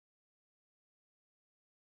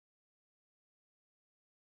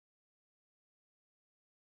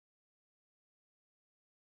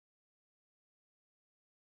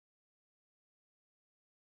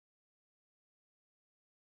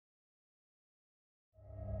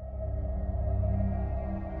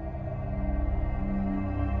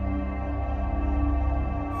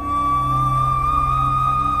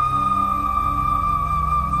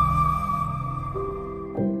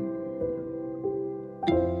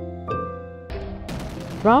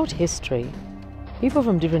Throughout history, people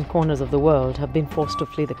from different corners of the world have been forced to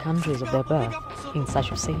flee the countries of their birth in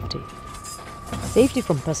search of safety. Safety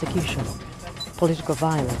from persecution, political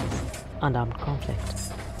violence, and armed conflict.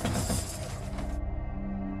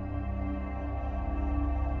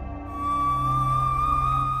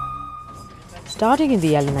 Starting in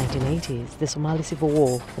the early 1980s, the Somali Civil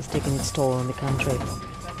War has taken its toll on the country.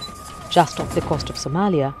 Just off the coast of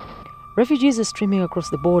Somalia, refugees are streaming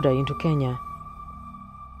across the border into Kenya.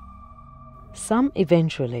 Some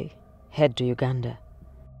eventually head to Uganda.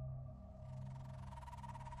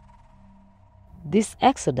 This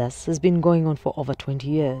exodus has been going on for over 20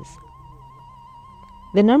 years.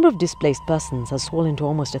 The number of displaced persons has swollen to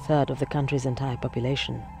almost a third of the country's entire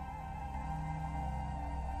population.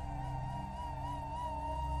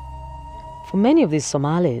 For many of these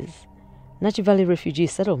Somalis, Nachi Valley Refugee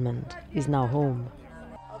Settlement is now home.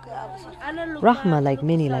 Rahma, like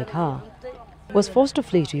many like her, was forced to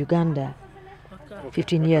flee to Uganda.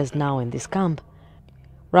 15 years now in this camp,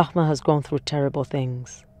 Rahma has gone through terrible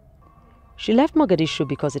things. She left Mogadishu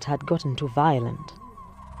because it had gotten too violent.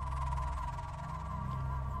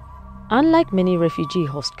 Unlike many refugee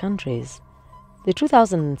host countries, the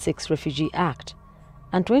 2006 Refugee Act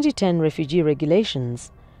and 2010 refugee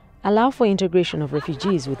regulations allow for integration of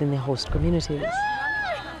refugees within the host communities.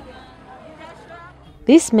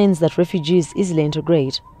 This means that refugees easily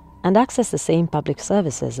integrate and access the same public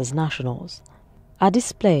services as nationals, a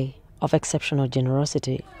display of exceptional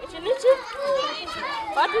generosity.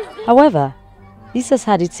 However, this has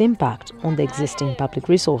had its impact on the existing public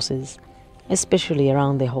resources, especially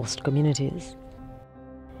around the host communities.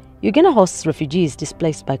 Uganda hosts refugees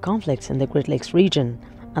displaced by conflicts in the Great Lakes region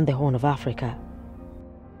and the Horn of Africa.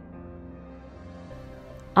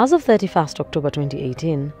 As of 31st October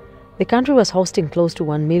 2018, the country was hosting close to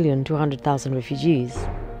 1,200,000 refugees.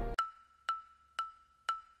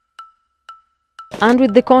 And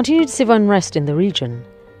with the continued civil unrest in the region,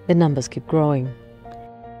 the numbers keep growing.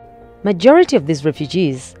 Majority of these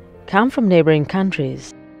refugees come from neighboring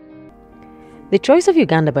countries. The choice of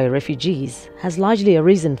Uganda by refugees has largely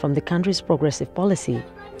arisen from the country's progressive policy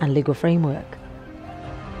and legal framework.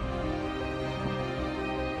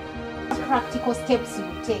 Practical steps you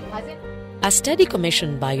take. A study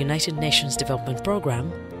commissioned by United Nations Development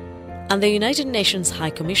Programme and the United Nations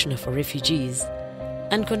High Commissioner for Refugees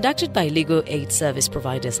and conducted by Legal Aid Service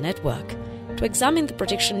Providers Network to examine the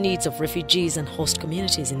protection needs of refugees and host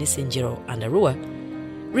communities in Isingiro and Arua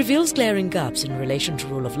reveals glaring gaps in relation to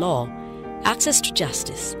rule of law, access to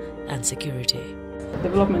justice and security.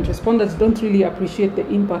 Development responders don't really appreciate the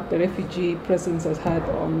impact the refugee presence has had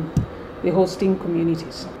on the hosting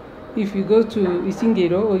communities. If you go to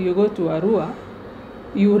Isingiro or you go to Arua,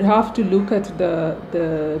 you would have to look at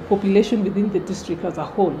the population within the district as a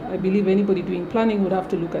whole. I believe anybody doing planning would have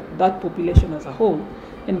to look at that population as a whole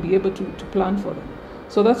and be able to plan for them.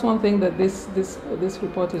 So that's one thing that this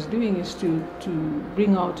report is doing, is to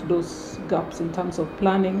bring out those gaps in terms of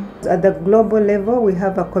planning. At the global level, we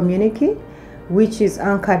have a communique which is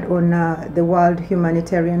anchored on the World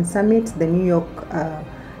Humanitarian Summit, the New York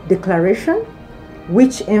Declaration,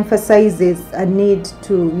 which emphasizes a need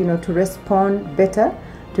to respond better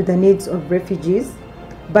to the needs of refugees,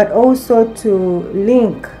 but also to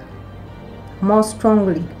link more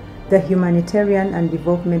strongly the humanitarian and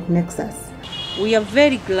development nexus. We are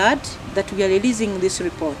very glad that we are releasing this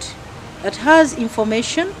report that has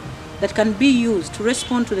information that can be used to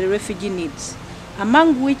respond to the refugee needs,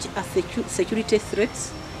 among which are security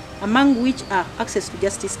threats, among which are access to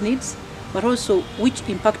justice needs, but also which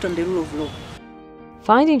impact on the rule of law.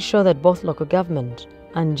 Findings show that both local government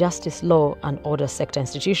and justice, law and order sector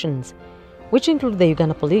institutions, which include the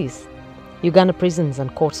Uganda Police, Uganda prisons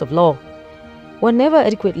and courts of law, were never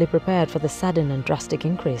adequately prepared for the sudden and drastic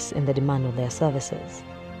increase in the demand on their services.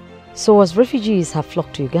 So as refugees have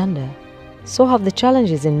flocked to Uganda, so have the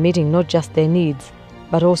challenges in meeting not just their needs,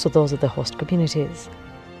 but also those of the host communities.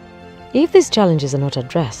 If these challenges are not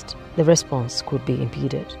addressed, the response could be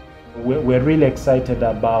impeded. We're really excited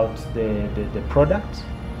about the product,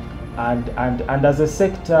 and as a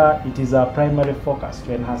sector, it is our primary focus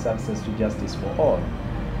to enhance access to justice for all.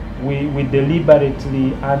 We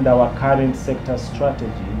deliberately, under our current sector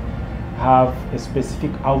strategy, have a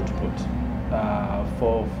specific output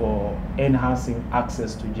for enhancing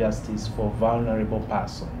access to justice for vulnerable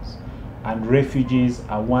persons. And refugees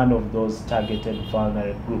are one of those targeted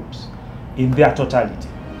vulnerable groups in their totality.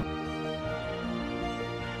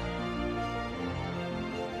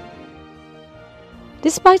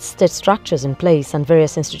 Despite state structures in place and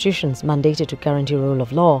various institutions mandated to guarantee rule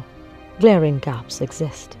of law, glaring gaps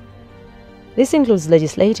exist. This includes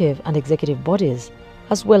legislative and executive bodies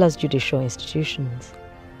as well as judicial institutions.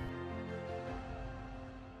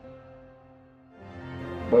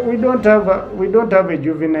 But we don't have a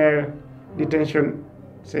juvenile detention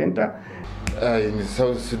center. In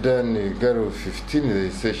South Sudan, a girl of 15, they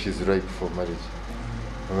say she's ripe for marriage.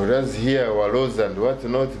 Whereas here, our laws and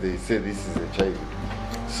whatnot, they say this is a child.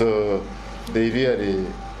 So they really,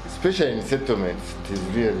 especially in settlements, it is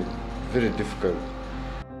really very difficult.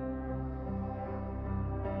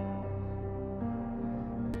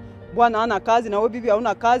 Bwana hana kazi na wewe bibi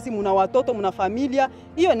hauna kazi, mna watoto, mna familia,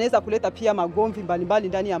 hiyo inaweza kuleta pia magomvi mbalimbali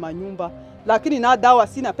ndani ya manyumba. Lakini na dawa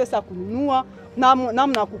sina pesa ya kununua,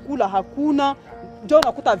 namna kukula hakuna, ndio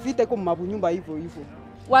unakuta vita iko mabunyumba hivyo hivyo.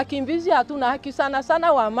 Wakimbizi hatuna haki sana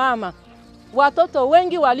sana wa mama. Watoto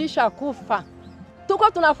wengi walisha kufa. Tuko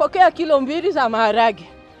tunapokea kilo 2 za maharage.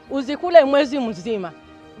 Uzikule mwezi mzima.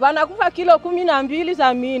 Wanakufa kilo 12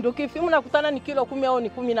 za mindu. Kifimu nakutana ni kilo 10 au ni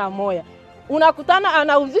 11. Unakutana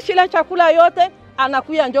anauzisha ile chakula yote,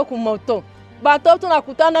 anakuya njoo kumoto. Batoto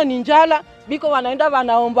nakutana ni njala, biko wanaenda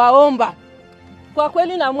wanaomba. Kwa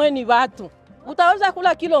kweli na mweni watu. Utaweza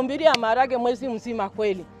kula kilo 2 ya maharage mwezi mzima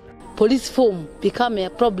kweli. Police form become a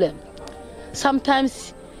problem.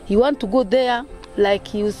 Sometimes you want to go there,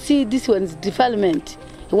 like you see this one's development.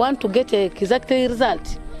 You want to get a exactly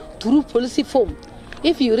result through police form.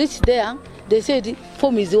 If you reach there, they say the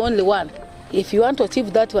form is the only one. If you want to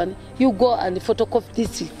achieve that one, you go and photocopy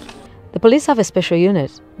this. The police have a special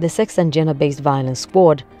unit, the Sex and Gender-Based Violence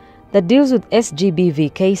Squad, that deals with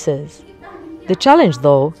SGBV cases. The challenge,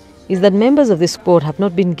 though, is that members of this squad have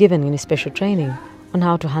not been given any special training on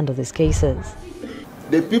how to handle these cases.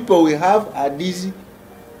 The people we have are these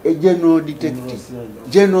a general detective,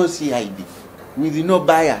 general CID, with no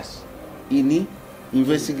bias in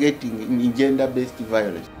investigating in gender-based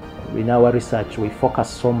violence. In our research, we focus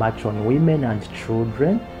so much on women and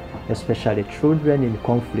children, especially children in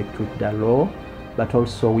conflict with the law, but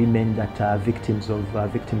also women that are victims of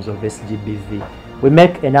SGBV. We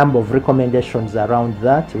make a number of recommendations around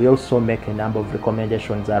that. We also make a number of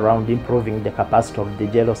recommendations around improving the capacity of the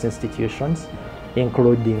jailhouse institutions,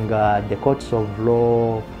 including the courts of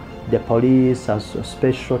law, the police, as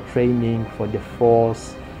special training for the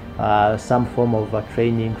force, some form of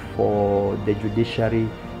training for the judiciary,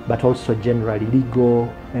 but also generally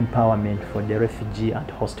legal empowerment for the refugee and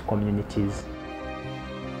host communities.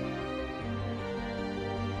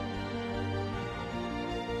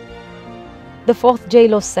 The 4th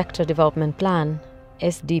Jailhouse Sector Development Plan,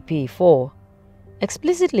 SDP-4,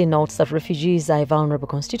 explicitly notes that refugees are a vulnerable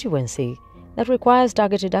constituency that requires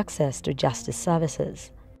targeted access to justice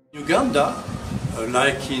services. Uganda,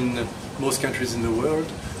 like in most countries in the world,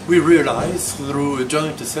 we realize through a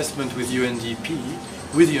joint assessment with UNDP,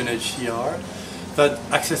 with UNHCR, that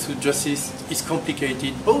access to justice is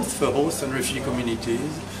complicated both for host and refugee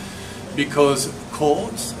communities because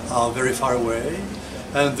courts are very far away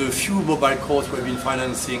and the few mobile courts we've been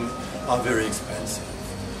financing are very expensive.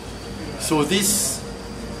 So this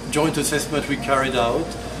joint assessment we carried out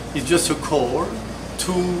is just a call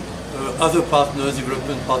to other partners,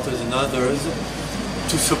 development partners and others,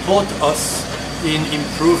 to support us in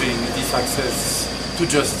improving this access to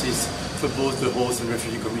justice for both the host and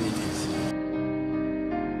refugee communities.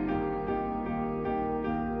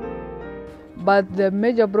 But the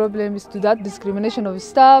major problem is to that discrimination of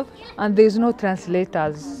staff, and there is no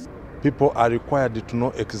translators. People are required to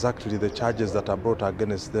know exactly the charges that are brought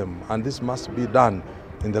against them, and this must be done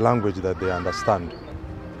in the language that they understand.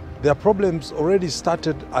 Their problems already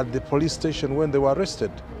started at the police station when they were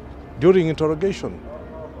arrested, during interrogation,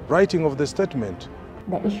 writing of the statement.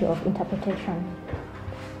 The issue of interpretation.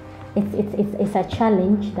 It's a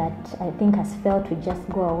challenge that I think has failed to just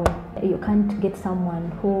go away. You can't get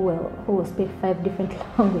someone who will speak 5 different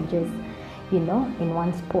languages, in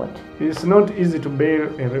one spot. It's not easy to bail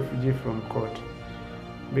a refugee from court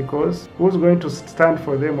because who's going to stand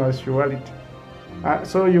for them as surety?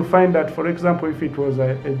 So you find that, for example, if it was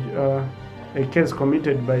a case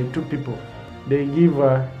committed by 2 people, they give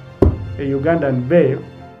a Ugandan bail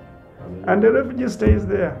and the refugee stays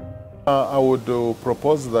there. I would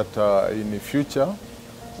propose that in the future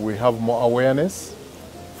we have more awareness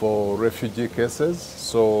for refugee cases,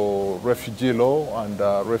 so refugee law and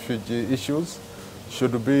refugee issues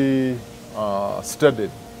should be studied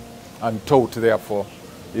and taught, therefore,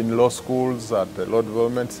 in law schools, at the Law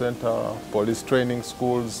Development Center, police training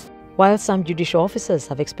schools. While some judicial officers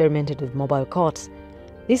have experimented with mobile courts,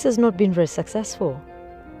 this has not been very successful.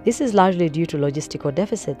 This is largely due to logistical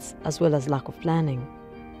deficits as well as lack of planning.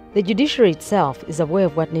 The judiciary itself is aware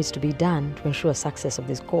of what needs to be done to ensure success of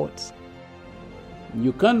these courts.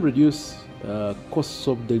 You can reduce costs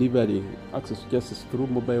of delivering access to justice through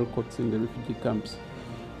mobile courts in the refugee camps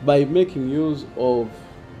by making use of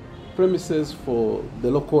premises for the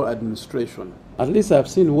local administration. At least I've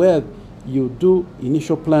seen where you do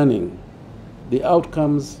initial planning, the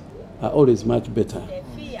outcomes are always much better.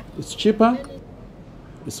 It's cheaper,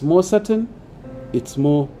 it's more certain, it's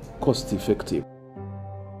more cost effective.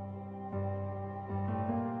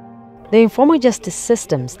 The informal justice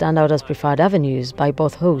systems stand out as preferred avenues by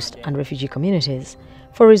both host and refugee communities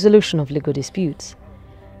for resolution of legal disputes.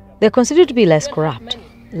 They are considered to be less corrupt,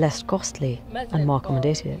 less costly, and more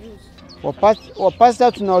accommodative.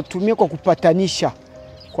 Wapasta tunawatumia kwa kupatanisha,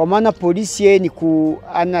 kwa maana polisi yeye ni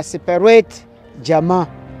ana separate jamaa.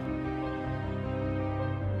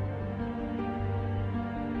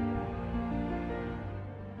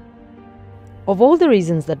 Of all the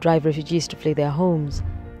reasons that drive refugees to flee their homes,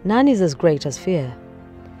 none is as great as fear.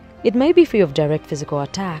 It may be fear of direct physical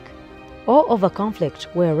attack, or of a conflict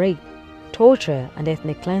where rape, torture, and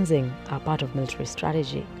ethnic cleansing are part of military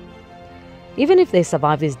strategy. Even if they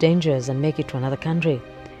survive these dangers and make it to another country,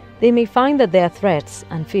 they may find that their threats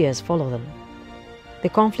and fears follow them. The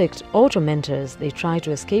conflict or tormentors they try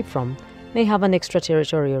to escape from may have an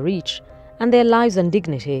extraterritorial reach, and their lives and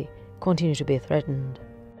dignity continue to be threatened.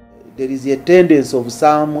 There is a tendency of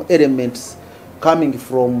some elements coming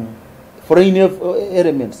from foreign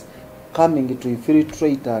elements coming to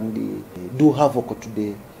infiltrate and do havoc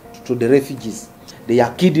to the refugees. There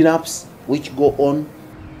are kidnaps which go on.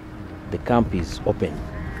 The camp is open.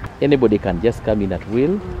 Anybody can just come in at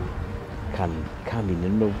will, can come in, you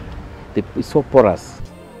know. It's so porous.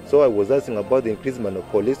 So I was asking about the increasement of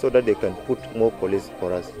police so that they can put more police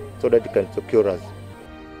for us, so that they can secure us.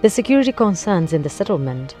 The security concerns in the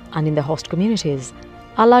settlement and in the host communities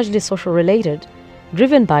are largely social-related,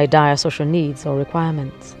 driven by dire social needs or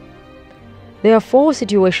requirements. There are 4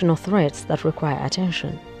 situational threats that require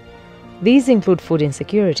attention. These include food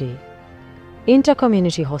insecurity,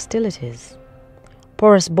 inter-community hostilities,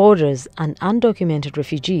 porous borders and undocumented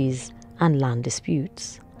refugees, and land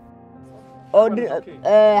disputes.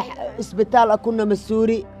 Hospital akuna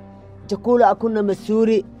masuri, chakula akuna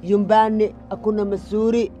masuri, yumbani akuna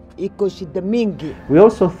masuri, iko shida mingi. We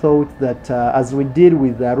also thought that as we deal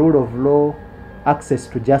with the rule of law, access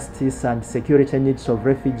to justice and security needs of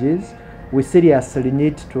refugees, we seriously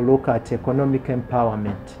need to look at economic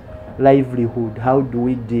empowerment, livelihood. How do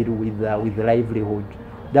we deal with livelihood?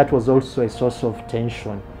 That was also a source of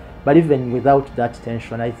tension. But even without that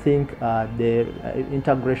tension, I think the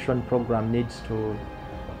integration program needs to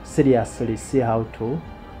seriously see how to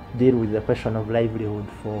deal with the question of livelihood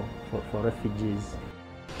for refugees.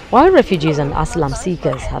 While refugees and asylum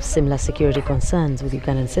seekers have similar security concerns with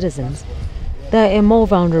Ugandan citizens, they are a more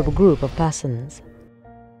vulnerable group of persons.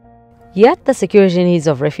 Yet the security needs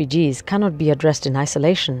of refugees cannot be addressed in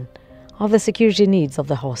isolation of the security needs of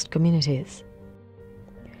the host communities.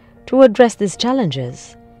 To address these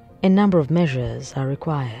challenges, a number of measures are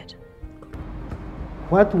required.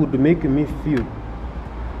 What would make me feel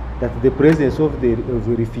that the presence of the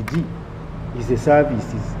refugee is a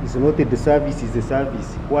service, is not a service, is a service?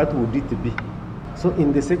 What would it be? So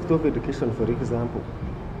in the sector of education, for example,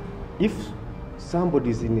 if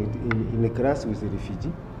somebody is in a class with a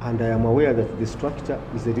refugee, and I am aware that the structure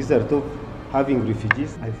is a result of having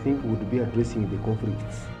refugees, I think would be addressing the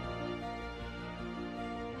conflicts.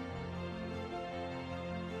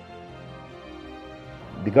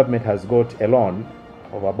 The government has got a loan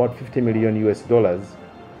of about $50 million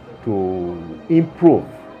to improve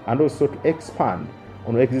and also to expand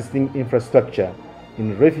on existing infrastructure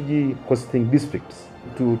in refugee hosting districts,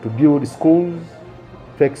 to build schools,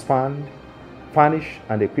 to expand, furnish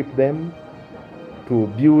and equip them, to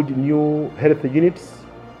build new health units,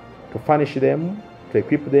 to furnish them, to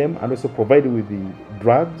equip them, and also provide with the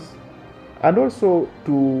drugs, and also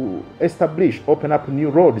to establish, open up new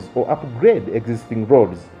roads or upgrade existing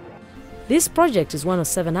roads. This project is one of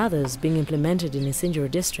 7 others being implemented in Isingiro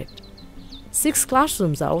district. 6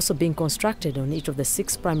 classrooms are also being constructed on each of the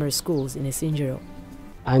 6 primary schools in Isingiro.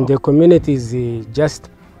 And the community is just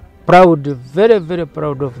proud, very, very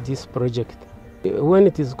proud of this project. When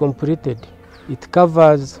it is completed, it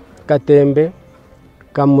covers Katembe,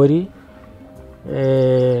 Kamuri,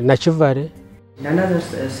 Nachivare. In another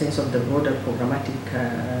sense of the broader programmatic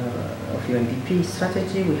of UNDP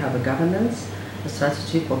strategy, we have a governance, a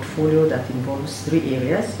strategy portfolio that involves 3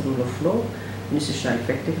 areas: rule of law, institutional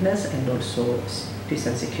effectiveness, and also peace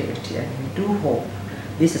and security. And we do hope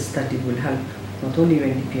this study will help not only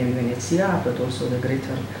UNDP and UNHCR, but also the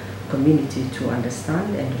greater community to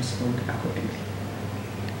understand and respond accordingly.